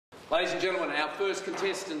Ladies and gentlemen, our first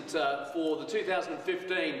contestant for the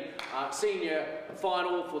 2015 Senior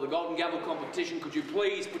Final for the Golden Gavel competition. Could you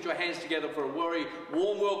please put your hands together for a very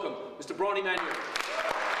warm welcome, Mr. Bronte, Manuel.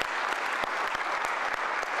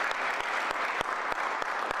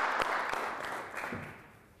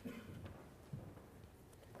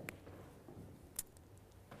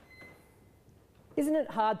 Isn't it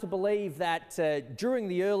hard to believe that during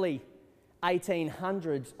the early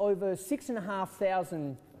 1800s, over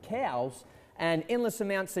 6,500 cows and endless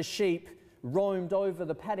amounts of sheep roamed over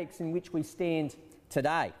the paddocks in which we stand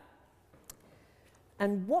today?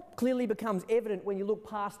 And what clearly becomes evident when you look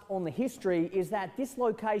past on the history is that this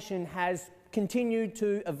location has continued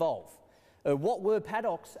to evolve. What were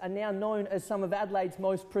paddocks are now known as some of Adelaide's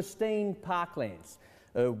most pristine parklands.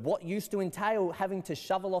 What used to entail having to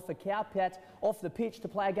shovel off a cowpat off the pitch to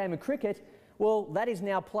play a game of cricket, well, that is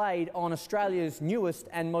now played on Australia's newest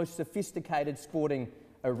and most sophisticated sporting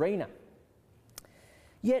arena.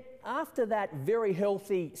 Yet, after that very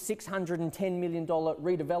healthy $610 million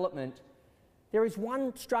redevelopment, there is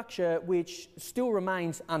one structure which still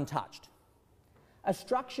remains untouched. A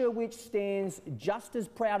structure which stands just as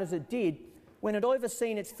proud as it did when it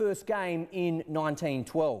overseen its first game in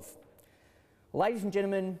 1912. Ladies and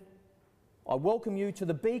gentlemen, I welcome you to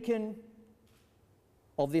the beacon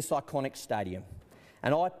of this iconic stadium,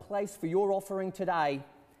 and I place for your offering today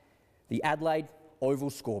the Adelaide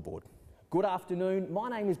Oval Scoreboard. Good afternoon, my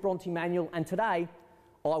name is Bronte Manuel, and today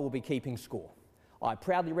I will be keeping score. I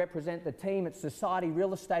proudly represent the team at Society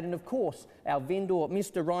Real Estate and, of course, our vendor,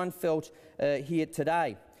 Mr. Reinfeldt, here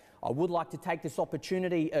today. I would like to take this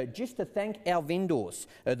opportunity just to thank our vendors,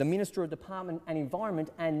 the Minister of Department and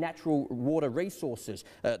Environment and Natural Water Resources.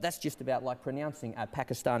 That's just about like pronouncing a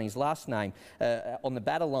Pakistani's last name on the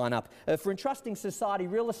batter lineup, for entrusting Society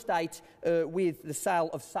Real Estate with the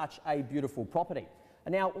sale of such a beautiful property.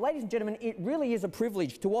 Now, ladies and gentlemen, it really is a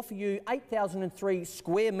privilege to offer you 8,003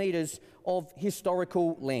 square metres of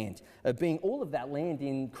historical land, being all of that land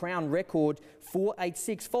in Crown Record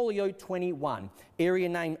 486 Folio 21, area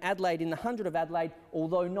named Adelaide in the 100 of Adelaide,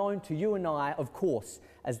 although known to you and I, of course,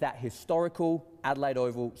 as that historical Adelaide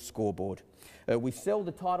Oval Scoreboard. We sell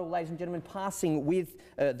the title, ladies and gentlemen, passing with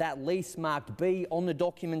that lease marked B on the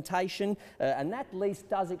documentation, and that lease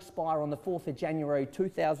does expire on the 4th of January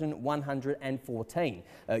 2114.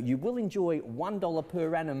 You will enjoy $1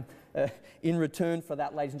 per annum in return for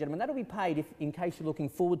that, ladies and gentlemen. That'll be paid, in case you're looking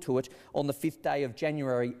forward to it, on the 5th day of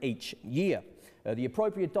January each year. The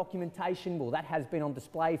appropriate documentation, well, that has been on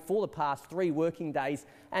display for the past 3 working days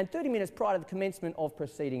and 30 minutes prior to the commencement of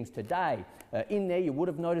proceedings today. In there, you would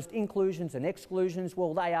have noticed inclusions and exclusions.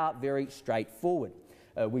 Well, they are very straightforward.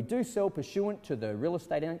 We do sell pursuant to the Real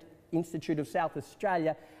Estate Institute of South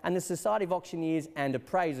Australia and the Society of Auctioneers and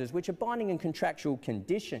Appraisers, which are binding and contractual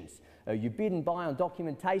conditions. You bid and buy on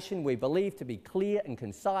documentation we believe to be clear and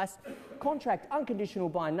concise, contract unconditional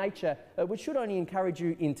by nature, which should only encourage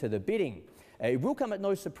you into the bidding. It will come at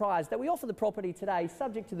no surprise that we offer the property today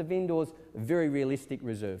subject to the vendor's very realistic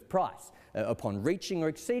reserve price. Upon reaching or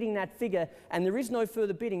exceeding that figure and there is no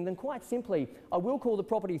further bidding, then quite simply I will call the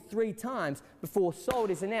property 3 times before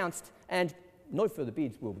sold is announced and no further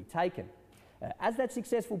bids will be taken. As that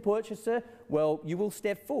successful purchaser, well, you will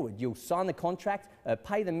step forward. You'll sign the contract,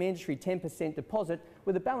 pay the mandatory 10% deposit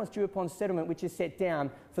with a balance due upon settlement, which is set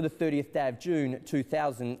down for the 30th day of June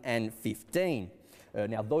 2015.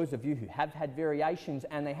 Now, those of you who have had variations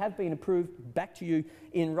and they have been approved back to you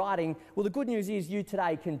in writing, well, the good news is you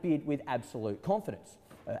today can bid with absolute confidence.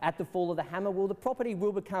 At the fall of the hammer, well, the property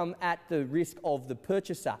will become at the risk of the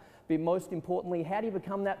purchaser. But most importantly, how do you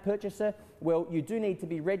become that purchaser? Well, you do need to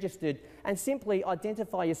be registered and simply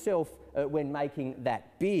identify yourself when making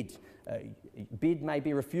that bid. Bid may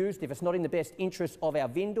be refused if it's not in the best interest of our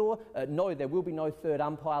vendor. No, there will be no third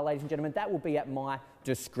umpire, ladies and gentlemen. That will be at my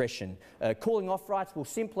discretion. Calling off rights, well,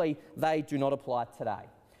 simply, they do not apply today.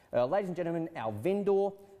 Ladies and gentlemen, our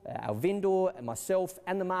vendor, myself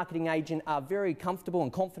and the marketing agent are very comfortable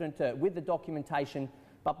and confident with the documentation.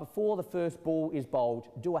 But before the first ball is bowled,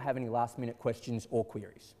 do I have any last-minute questions or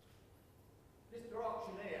queries? Mr.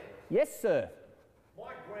 Auctioneer. Yes, sir.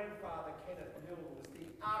 My grandfather, Kenneth Mill, was the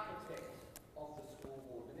architect of the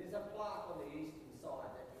scoreboard, and there's a plaque on the eastern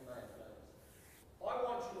side that you may have noticed. I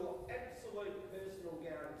want your absolute personal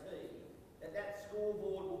guarantee that that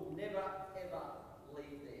scoreboard will never, ever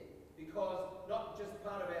leave there, because not just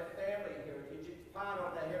part of our family heritage, it's part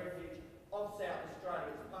of the heritage of South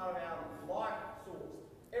Australia. It's part of our life source.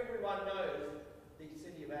 Everyone knows the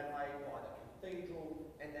City of Adelaide by the cathedral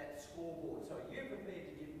and that scoreboard. So are you prepared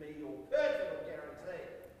to give me your personal guarantee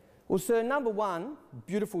Well, sir, number one,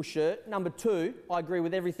 beautiful shirt. Number two, I agree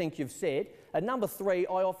with everything you've said. And number three,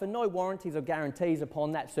 I offer no warranties or guarantees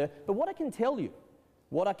upon that, sir. But what I can tell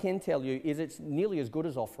you is it's nearly as good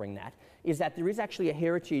as offering that, is that there is actually a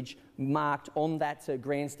heritage marked on that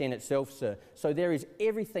grandstand itself, sir. So there is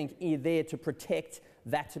everything there to protect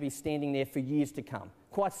that to be standing there for years to come.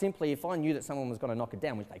 Quite simply, if I knew that someone was going to knock it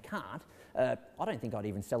down, which they can't, I don't think I'd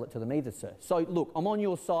even sell it to them either, sir. So look, I'm on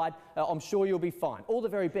your side. I'm sure you'll be fine. All the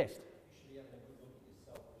very best.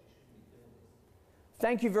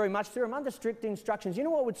 Thank you very much, sir. I'm under strict instructions. You know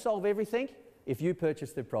what would solve everything? If you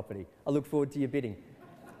purchased the property. I look forward to your bidding.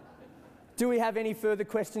 Do we have any further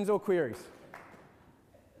questions or queries?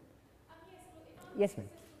 Yes, ma'am.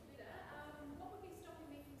 What would be stopping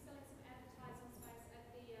me from selling some advertising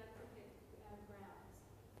space at the cricket grounds?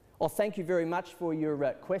 Oh, thank you very much for your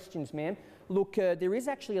questions, ma'am. Look, there is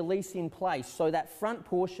actually a lease in place, so that front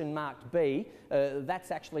portion marked B,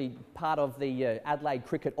 that's actually part of the Adelaide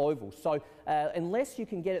Cricket Oval. So unless you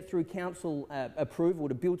can get it through council approval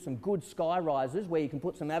to build some good sky rises where you can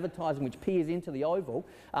put some advertising which peers into the oval,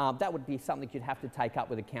 that would be something you'd have to take up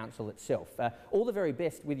with the council itself. All the very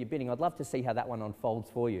best with your bidding. I'd love to see how that one unfolds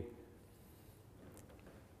for you.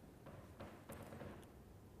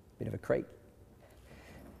 Bit of a creak.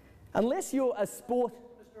 Unless you're a sport...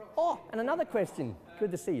 Oh, and another question.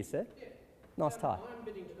 Good to see you, sir. Yeah. Nice tie. I'm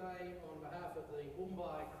bidding today on behalf of the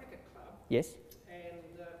Mumbai Cricket Club. Yes.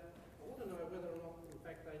 And I want to know whether or not, in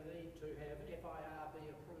fact, they need to have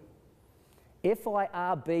FIRB approval.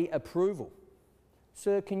 FIRB approval.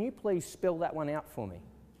 Sir, can you please spell that one out for me?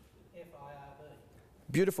 FIRB.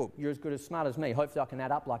 Beautiful. You're as good as smart as me. Hopefully I can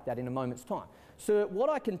add up like that in a moment's time. Sir, what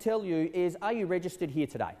I can tell you is, are you registered here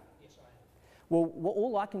today? Well,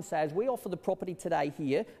 all I can say is we offer the property today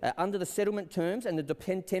here under the settlement terms and the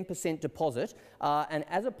 10% deposit, and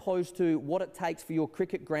as opposed to what it takes for your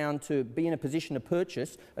cricket ground to be in a position to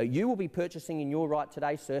purchase, you will be purchasing in your right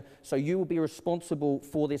today, sir, so you will be responsible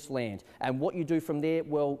for this land. And what you do from there,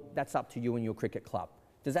 well, that's up to you and your cricket club.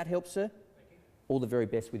 Does that help, sir? Thank you. All the very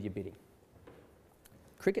best with your bidding.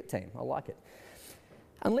 Cricket team, I like it.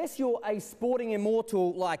 Unless you're a sporting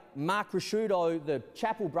immortal like Mark Rasciuto, the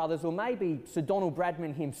Chappell brothers, or maybe Sir Donald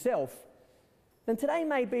Bradman himself, then today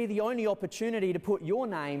may be the only opportunity to put your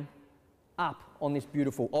name up on this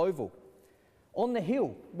beautiful oval. On the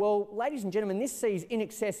hill, well, ladies and gentlemen, this sees in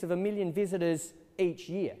excess of 1 million visitors each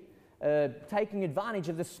year, taking advantage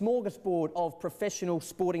of the smorgasbord of professional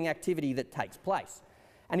sporting activity that takes place.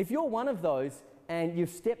 And if you're one of those and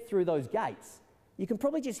you've stepped through those gates, you can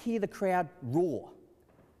probably just hear the crowd roar.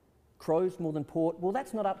 Crows more than port, well,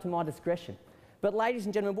 that's not up to my discretion. But ladies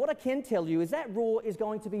and gentlemen, what I can tell you is that roar is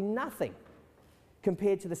going to be nothing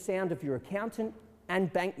compared to the sound of your accountant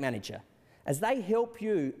and bank manager as they help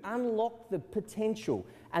you unlock the potential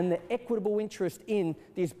and the equitable interest in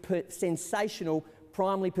this sensational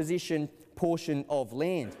primely positioned portion of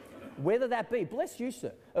land. Whether that be, bless you,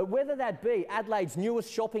 sir, whether that be Adelaide's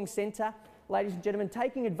newest shopping centre, ladies and gentlemen,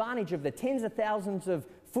 taking advantage of the tens of thousands of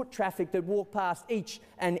foot traffic that walk past each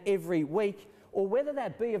and every week, or whether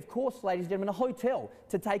that be, of course, ladies and gentlemen, a hotel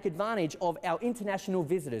to take advantage of our international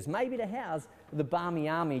visitors, maybe to house the Barmy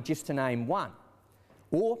Army, just to name one.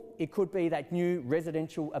 Or it could be that new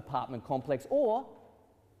residential apartment complex, or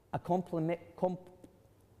a combination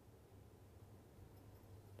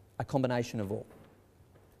of all.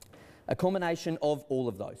 A combination of all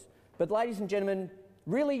of those. But ladies and gentlemen,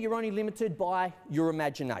 really you're only limited by your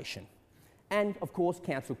imagination. And, of course,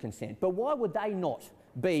 council consent. But why would they not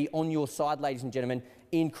be on your side, ladies and gentlemen,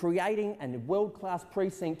 in creating a world-class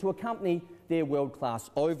precinct to accompany their world-class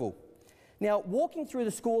oval? Now, walking through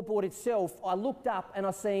the scoreboard itself, I looked up and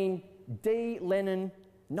I seen D. Lennon,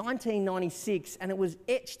 1996, and it was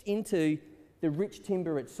etched into the rich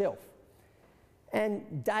timber itself.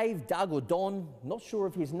 And Dave, Doug or Don, not sure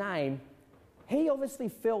of his name, he obviously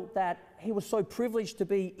felt that he was so privileged to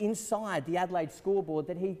be inside the Adelaide scoreboard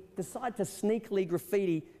that he decided to sneakily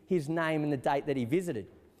graffiti his name and the date that he visited.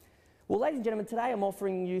 Well, ladies and gentlemen, today I'm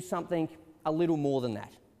offering you something a little more than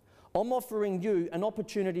that. I'm offering you an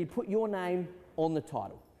opportunity to put your name on the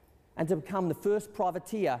title and to become the first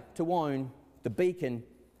privateer to own the beacon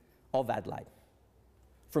of Adelaide.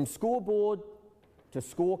 From scoreboard to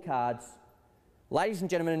scorecards, ladies and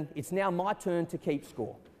gentlemen, it's now my turn to keep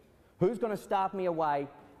score. Who's going to start me away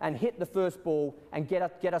and hit the first ball and get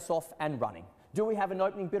us off and running? Do we have an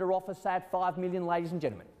opening bidder offer, say, at 5 million, ladies and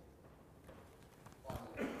gentlemen?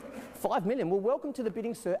 5 million. Well, welcome to the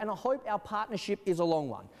bidding, sir, and I hope our partnership is a long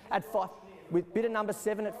one. At 5, with bidder number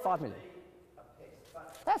 7 at 5 million.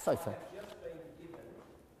 That's so fair. I've just been given,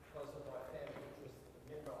 because of my family interest,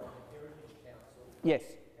 the member of the Heritage Council Yes.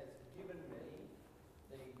 has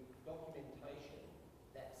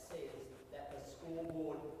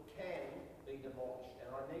scoreboard can be demolished. And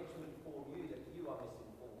I need to inform you that you are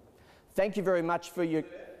misinformed. Thank you very much for your...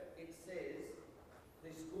 It says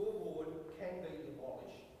the scoreboard can be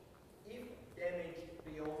demolished if damaged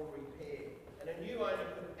beyond repair. And a new owner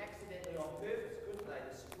could accidentally, on purpose, couldn't they,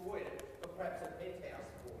 destroy it for perhaps a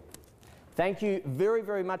penthouse for you? Thank you very,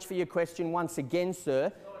 very much for your question once again, sir.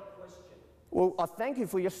 It's not a question. Well, I thank you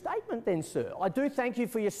for your statement then, sir. I do thank you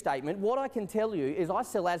for your statement. What I can tell you is I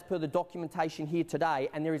sell as per the documentation here today,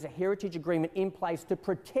 and there is a heritage agreement in place to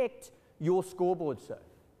protect your scoreboard, sir.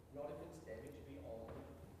 Not if it's damaged beyond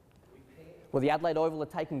repair. Well, the Adelaide Oval are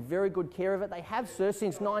taking very good care of it. They have, sir,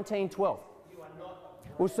 since 1912. You are not.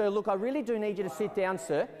 Well, sir, look, I really do need you to sit down,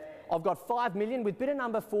 sir. I've got 5 million with bidder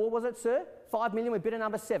number 4, was it, sir? 5 million with bidder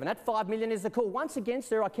number 7. At 5 million is the call. Once again,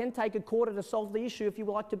 sir, I can take a quarter to solve the issue if you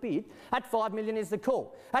would like to bid. At 5 million is the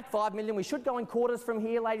call. At 5 million, we should go in quarters from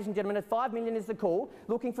here, ladies and gentlemen. At 5 million is the call.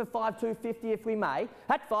 Looking for 5,250 if we may.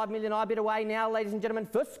 At 5 million, I bid away now, ladies and gentlemen.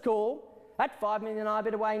 First call. At 5 million, I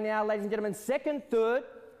bid away now, ladies and gentlemen. Second, third,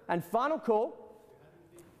 and final call.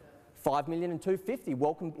 5,250,000.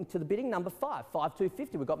 Welcome to the bidding number 5.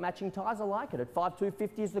 5,250. We've got matching ties. I like it. At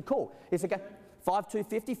 5,250 is the call. Is it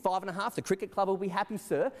 5,250, 5.5. The cricket club will be happy,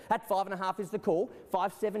 sir. At 5.5 is the call.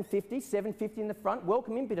 5,750, 750 in the front.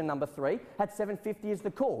 Welcome in bidder number 3. At 750 is the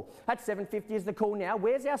call. At 750 is the call now.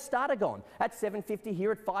 Where's our starter gone? At 750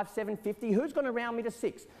 here at 5,750. Who's going to round me to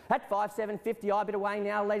 6? At 5,750 I bid away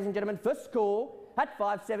now, ladies and gentlemen. First call. At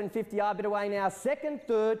 5,750 I bid away now. Second,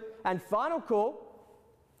 third, and final call.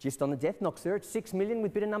 Just on the death knock, sir, at 6 million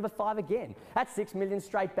with bidder number 5 again. At 6 million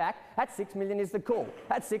straight back. At 6 million is the call.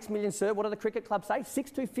 At 6 million, sir, what do the cricket club say?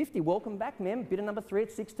 6,250. Welcome back, ma'am. Bidder number 3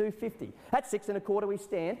 at 6,250. At 6.25 we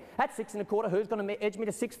stand. At 6.25, who's going to edge me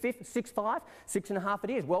to 6.5? 6.5 it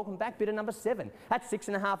is. Welcome back, bidder number 7. At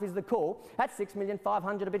 6.5 is the call. At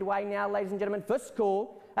 6,500,000 a bid away now, ladies and gentlemen. First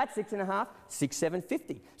call. At 6.5,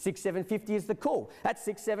 6,750. 6,750 is the call. At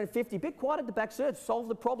 6,750, bit quiet at the back, sir. Solve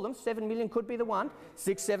the problem. 7 million could be the one.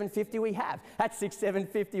 6,750 we have. At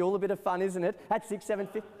 6,750, all a bit of fun, isn't it? At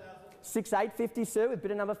 6,750, 6,850, sir, with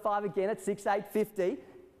bidder number 5 again at 6,850.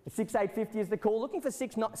 6,850 is the call. Looking for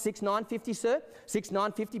 6,950, sir.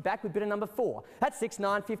 6,950 back with bidder number 4. At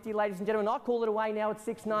 6,950, ladies and gentlemen, I call it away now at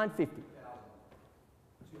 6,950.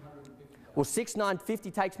 Well, 6,950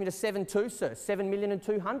 takes me to 7,2, sir.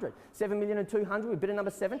 7,200,000. 7,200,000 with bidder number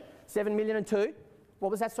 7. 7,200,000.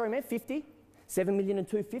 What was that? Sorry, man. 50.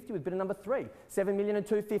 7,250,000 with bidder number 3.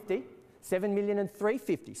 7,250,000.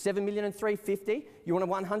 7,350,000. 7,350,000. You want a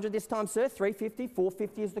 100 this time, sir? 350.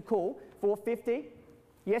 450 is the call. 450.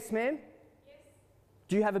 Yes, ma'am. Yes.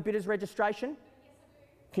 Do you have a bidder's registration? Yes, I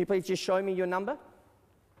do. Can you please just show me your number?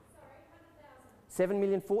 Sorry, 100,000.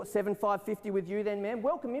 7,550,000 with you then, ma'am.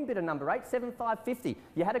 Welcome in bidder number 8, 7,550.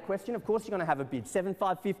 You had a question, of course you're going to have a bid.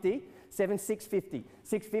 7,550, 7,650.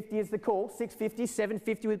 650 is the call. 650,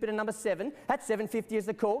 750 with bidder number 7. At 750 is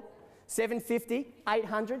the call. 750,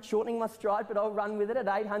 800, shortening my stride, but I'll run with it. At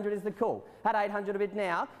 800 is the call. At 800 a bid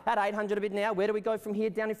now. At 800 a bid now. Where do we go from here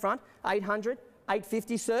down in front? 800,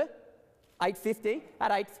 850, sir. 850.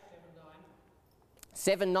 At 8...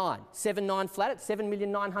 7,9 flat at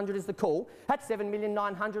 7,900,000 is the call. At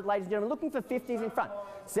 7,900,000, ladies and gentlemen, looking for 50s in front.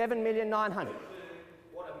 7,900,000.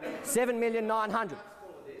 7,900,000.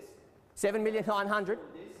 7,900,000.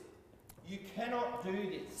 You cannot do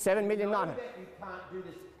this. 7,900,000. You can't do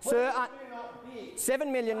this. Sir, 7,900,000.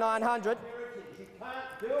 7,900,000. You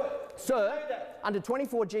can't do it. Sir, under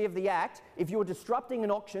 24G of the Act, if you're disrupting an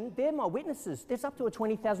auction, they're my witnesses. There's up to a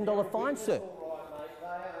 $20,000 fine, sir.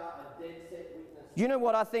 You know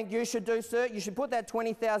what I think you should do, sir? You should put that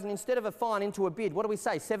 20,000 instead of a fine into a bid. What do we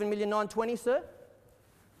say? 7,920,000, sir?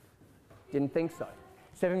 Didn't think so.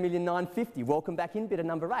 7,950,000. Welcome back in, bidder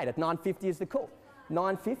number 8. At 950 is the call.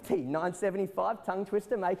 950, 975, tongue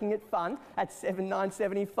twister, making it fun. At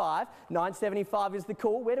 7,975. 975 is the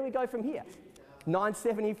call. Where do we go from here?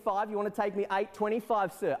 975, you want to take me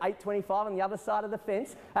 825, sir. 825 on the other side of the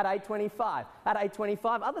fence at 825. At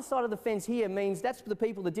 825, other side of the fence here means that's for the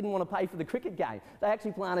people that didn't want to pay for the cricket game. They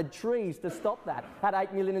actually planted trees to stop that at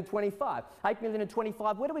 8,025,000.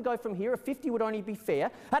 8,025, where do we go from here? A 50 would only be fair.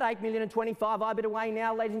 At 8,025,000, I bid away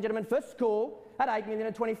now, ladies and gentlemen. First call at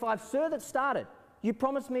 8,025,000. Sir, that started. You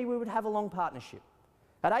promised me we would have a long partnership.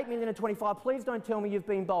 At 8,025,000, please don't tell me you've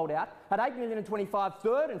been bowled out. At 8,025,000,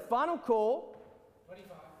 third and final call.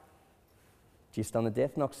 25. Just on the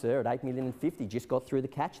death knock, sir, at 8,050,000. Just got through the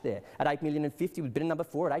catch there. At 8,050,000 with bidder number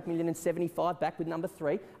 4. At 8,075,000, back with number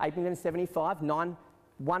 3. 8,075,000,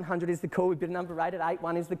 100 is the call with bidder number 8. At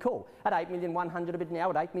 8,1 is the call. At 8,100,000 a bid now.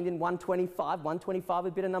 At 8,125,000, 125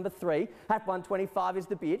 with bidder number 3. At 125 is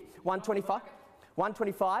the bid. 125.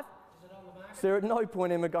 125. Is it on the market? Sir, at no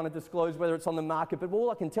point am I going to disclose whether it's on the market, but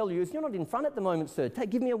all I can tell you is you're not in front at the moment, sir.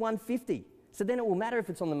 Give me a 150. So then it will matter if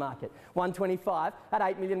it's on the market. 125 at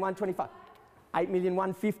 8,125,000.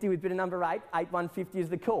 8,150,000 with bidder number 8. 8,150 is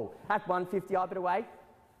the call. At 150, I bid away.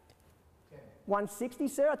 160,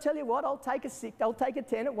 sir. I tell you what, I'll take a 10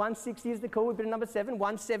 at 160 is the call with bidder number 7.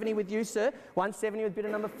 170 with you, sir. 170 with bidder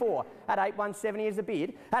number 4. At 8,170 is a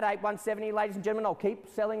bid. At 8,170, ladies and gentlemen, I'll keep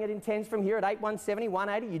selling it in 10s from here at 8,170,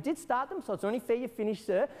 180. You did start them, so it's only fair you finish,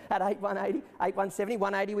 sir. At 8,180, 8,170,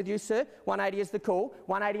 180 with you, sir. 180 is the call.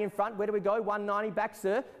 180 in front. Where do we go? 190 back,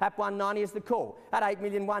 sir. At 190 is the call. At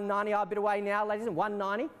 8,190,000, I bid away now, ladies and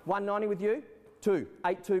 190. 190 with you. 2.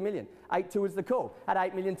 82 million. 82 is the call. At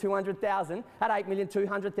 8,200,000. At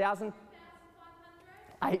 8,200,000.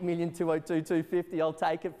 8,202,250. I'll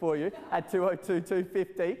take it for you. At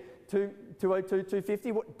 202,250.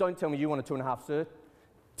 202,250. Don't tell me you want a 2.5, sir.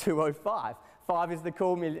 205. 5 is the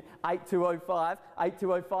call. 8205.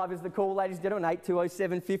 8205 is the call, ladies and gentlemen.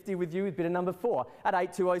 820750 with you with bidder number 4. At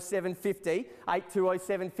 820750.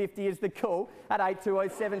 820750 is the call. At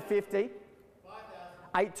 820750.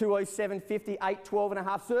 820750,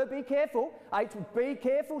 812.5. Sir, be careful. Be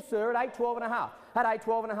careful, sir, at 812.5. At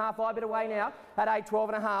 812.5, I bid away now. At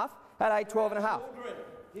 812.5. At 812.5.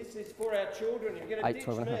 This is for our children. If you're going to ditch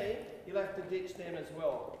me, you'll have to ditch them as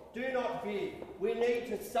well. Do not bid. We need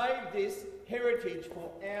to save this heritage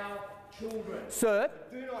for our children. Sir.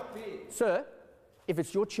 Do not bid. Sir, if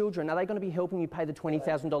it's your children, are they going to be helping you pay the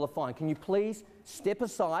 $20,000 fine? Can you please step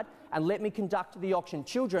aside and let me conduct the auction?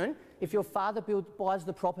 Children, if your father buys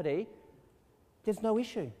the property, there's no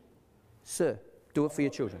issue. Sir, do it for your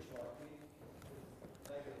children.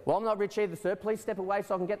 Well, I'm not rich either, sir. Please step away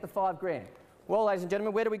so I can get the $5,000. Well, ladies and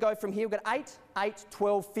gentlemen, where do we go from here? We've got 8, 8,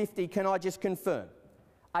 12.50. Can I just confirm?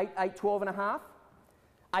 8, 8, 12.5.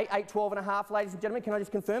 8, 8, 12.5, ladies and gentlemen. Can I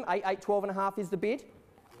just confirm? 8, 8, 12.5 is the bid.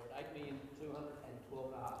 You're at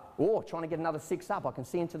 8,212,500. Oh, trying to get another 6 up. I can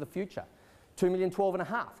see into the future.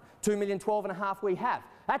 2,012,500. 2,012,500 we have.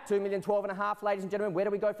 At 2,012,500, ladies and gentlemen, where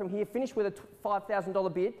do we go from here? Finish with a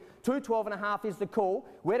 $5,000 bid. 212.5 is the call.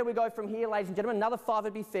 Where do we go from here, ladies and gentlemen? Another 5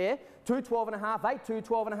 would be fair. 212.5, 8,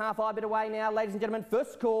 212.5, I bid away now, ladies and gentlemen.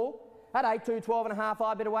 First call. At 8, 212.5,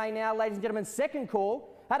 I bid away now, ladies and gentlemen. Second call.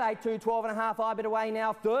 At 8, 212.5, I bid away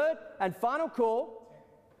now. Third and final call.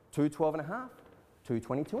 212.5,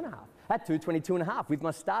 222.5. At 222.5 with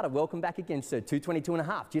my starter. Welcome back again, sir.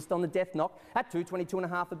 222.5, just on the death knock. At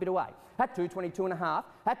 222.5, a bit away. At 222.5,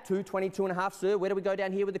 at 222.5, sir. Where do we go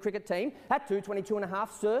down here with the cricket team? At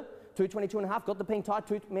 222.5, sir. 222.5, got the pink tie,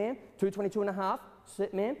 ma'am. 222.5,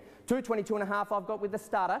 ma'am. 222.5 I've got with the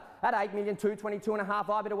starter. At 8,222.5,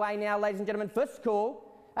 I bid away now, ladies and gentlemen. First call.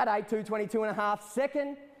 At 8,222.5,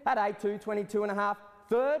 second. At 8,222.5,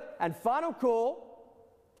 third and final call.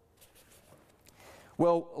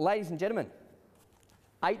 Well, ladies and gentlemen,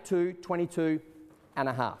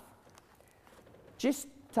 8,222.5. Just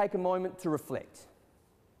take a moment to reflect.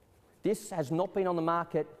 This has not been on the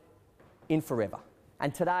market in forever.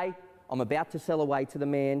 And today, I'm about to sell away to the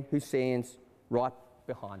man who stands right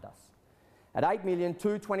behind us. At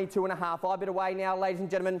 8,222.5, I bid away now, ladies and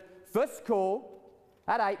gentlemen. First call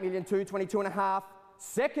at 8,222.5.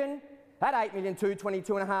 Second at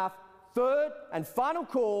 8,222.5. Third and final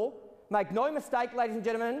call. Make no mistake, ladies and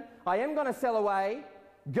gentlemen, I am going to sell away.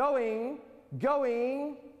 Going.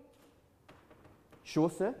 Sure,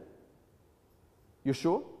 sir? You're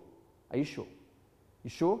sure? Are you sure? You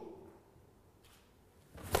sure?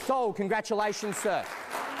 Sold. Congratulations, sir.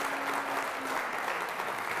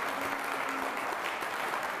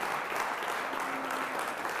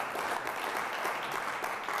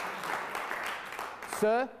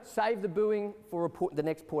 Sir, save the booing for the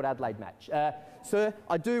next Port Adelaide match. Sir,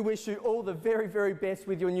 I do wish you all the very, very best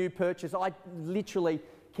with your new purchase. I literally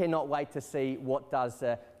cannot wait to see what does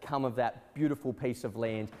come of that beautiful piece of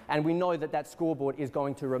land. And we know that that scoreboard is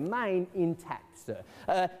going to remain intact, sir.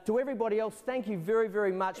 To everybody else, thank you very,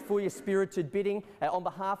 very much for your spirited bidding. On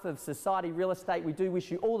behalf of Society Real Estate, we do wish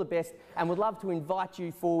you all the best and would love to invite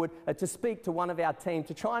you forward to speak to one of our team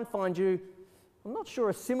to try and find you, I'm not sure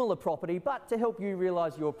a similar property, but to help you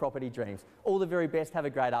realise your property dreams. All the very best. Have a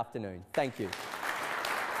great afternoon. Thank you.